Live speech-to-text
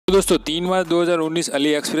तो दोस्तों 3 मार्च 2019 अली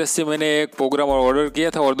एक्सप्रेस से मैंने एक प्रोग्राम ऑर्डर किया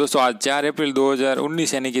था और दोस्तों आज 4 अप्रैल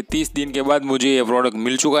 2019 यानी कि 30 दिन के बाद मुझे ये प्रोडक्ट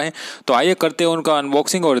मिल चुका है। तो आइए करते हैं उनका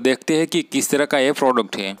अनबॉक्सिंग और देखते हैं कि किस तरह का ये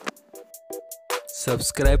प्रोडक्ट है।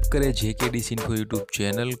 सब्सक्राइब करें जेकेडी इन्फो यूट्यूब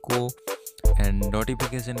चैनल को एंड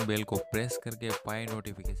नोटिफिकेशन बेल को प्रेस करके पाए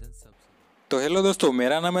नोटिफिकेशन सब। तो हेलो दोस्तों,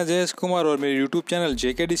 मेरा नाम है जयेश कुमार और मेरे यूट्यूब चैनल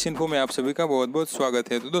जेकेडी इन्फो में आप सभी का बहुत बहुत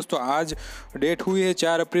स्वागत है। तो दोस्तों आज डेट हुई है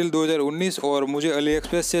 4 अप्रैल 2019 और मुझे अली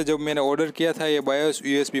एक्सप्रेस से जब मैंने ऑर्डर किया था ये बायोस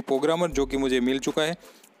यूएसबी प्रोग्रामर जो कि मुझे मिल चुका है।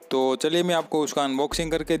 तो चलिए मैं आपको उसका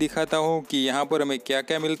अनबॉक्सिंग करके दिखाता हूँ कि यहाँ पर हमें क्या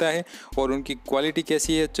क्या मिलता है और उनकी क्वालिटी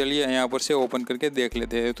कैसी है। चलिए यहाँ पर से ओपन करके देख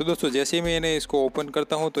लेते हैं। तो दोस्तों जैसे ही मैंने इसको ओपन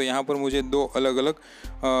करता हूँ तो यहाँ पर मुझे दो अलग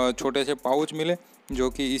अलग छोटे से पाउच मिले जो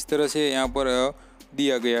कि इस तरह से यहाँ पर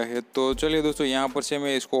दिया गया है। तो चलिए दोस्तों यहाँ पर से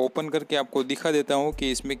मैं इसको ओपन करके आपको दिखा देता हूँ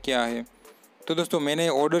कि इसमें क्या है। तो दोस्तों मैंने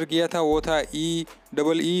ऑर्डर किया था वो था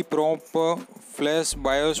EEPROM फ्लैश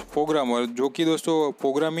बायोस प्रोग्रामर, जो कि दोस्तों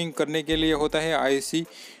प्रोग्रामिंग करने के लिए होता है आईसी।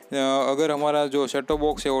 अगर हमारा जो सेट टॉप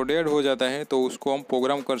बॉक्स है वो डेड हो जाता है तो उसको हम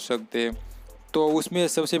प्रोग्राम कर सकते हैं। तो उसमें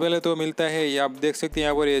सबसे पहले तो मिलता है ये आप देख सकते हैं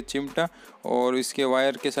यहाँ पर ये चिमटा और इसके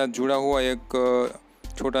वायर के साथ जुड़ा हुआ एक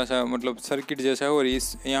छोटा सा मतलब सर्किट जैसा है और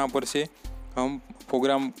इस यहाँ पर से हम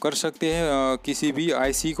प्रोग्राम कर सकते हैं किसी भी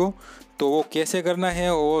आईसी को। तो वो कैसे करना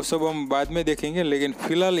है वो सब हम बाद में देखेंगे, लेकिन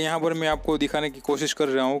फ़िलहाल यहाँ पर मैं आपको दिखाने की कोशिश कर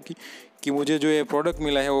रहा हूँ कि मुझे जो ये प्रोडक्ट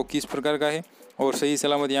मिला है वो किस प्रकार का है और सही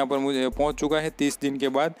सलामत यहाँ पर मुझे पहुँच चुका है 30 दिन के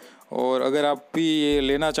बाद। और अगर आप भी ये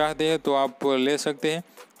लेना चाहते हैं तो आप ले सकते हैं,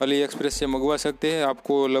 अली एक्सप्रेस से मंगवा सकते हैं।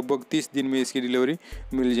 आपको लगभग 30 दिन में इसकी डिलीवरी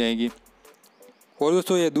मिल जाएगी। और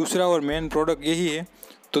दोस्तों ये दूसरा और मेन प्रोडक्ट यही है।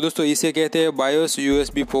 तो दोस्तों इसे कहते हैं बायोस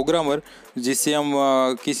यूएसबी प्रोग्रामर, जिससे हम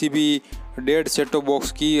किसी भी डेड सेट टॉप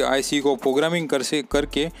बॉक्स की आईसी को प्रोग्रामिंग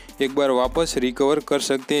करके एक बार वापस रिकवर कर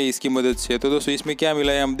सकते हैं इसकी मदद से। तो दोस्तों इसमें क्या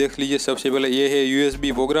मिला है हम देख लीजिए। सबसे पहले ये है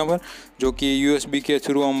यूएसबी प्रोग्रामर, जो कि यूएसबी के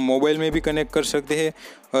थ्रू हम मोबाइल में भी कनेक्ट कर सकते हैं,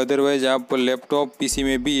 अदरवाइज आप लैपटॉप पीसी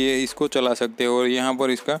में भी ये इसको चला सकते हैं। और यहाँ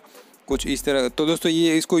पर इसका कुछ इस तरह। तो दोस्तों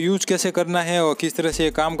ये इसको यूज कैसे करना है और किस तरह से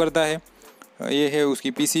ये काम करता है, ये है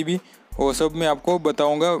उसकी पीसीबी। वो सब मैं आपको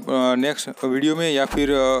बताऊंगा नेक्स्ट वीडियो में या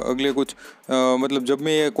फिर अगले कुछ मतलब जब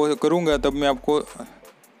मैं ये करूंगा तब मैं आपको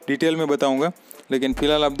डिटेल में बताऊंगा। लेकिन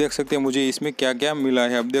फ़िलहाल आप देख सकते हैं मुझे इसमें क्या क्या मिला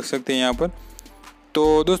है, आप देख सकते हैं यहाँ पर।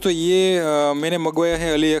 तो दोस्तों ये मैंने मंगवाया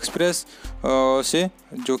है अली एक्सप्रेस से,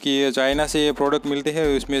 जो कि ये चाइना से ये प्रोडक्ट मिलते हैं।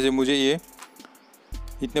 इसमें से मुझे ये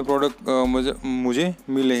इतने प्रोडक्ट मुझे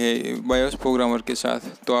मिले हैं बायोस प्रोग्रामर के साथ,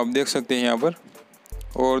 तो आप देख सकते हैं यहाँ पर।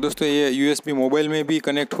 और दोस्तों ये यूएसबी मोबाइल में भी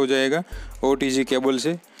कनेक्ट हो जाएगा ओटीजी केबल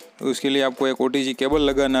से। उसके लिए आपको एक ओटीजी केबल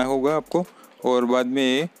लगाना होगा आपको और बाद में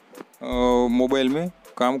ये मोबाइल में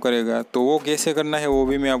काम करेगा। तो वो कैसे करना है वो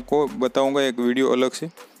भी मैं आपको बताऊंगा एक वीडियो अलग से।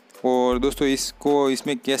 और दोस्तों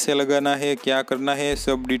इसमें कैसे लगाना है क्या करना है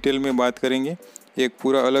सब डिटेल में बात करेंगे, एक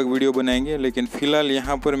पूरा अलग वीडियो बनाएंगे। लेकिन फ़िलहाल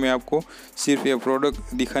यहाँ पर मैं आपको सिर्फ ये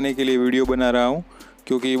प्रोडक्ट दिखाने के लिए वीडियो बना रहा हूँ,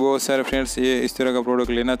 क्योंकि बहुत सारे फ्रेंड्स ये इस तरह का प्रोडक्ट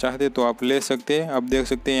लेना चाहते तो आप ले सकते हैं। आप देख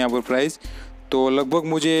सकते हैं यहाँ पर प्राइस तो लगभग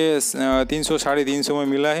मुझे 300 साढ़े 300 में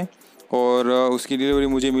मिला है और उसकी डिलीवरी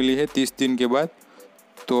मुझे मिली है 30 दिन के बाद।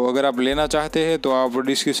 तो अगर आप लेना चाहते हैं तो आप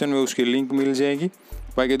डिस्क्रिप्शन में उसकी लिंक मिल जाएगी।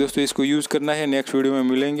 बाकी दोस्तों इसको यूज़ करना है, नेक्स्ट वीडियो में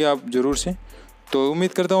मिलेंगे आप ज़रूर से। तो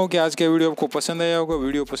उम्मीद करता हूँ कि आज का वीडियो आपको पसंद आया होगा।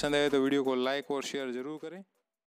 वीडियो पसंद आया तो वीडियो को लाइक और शेयर ज़रूर करें।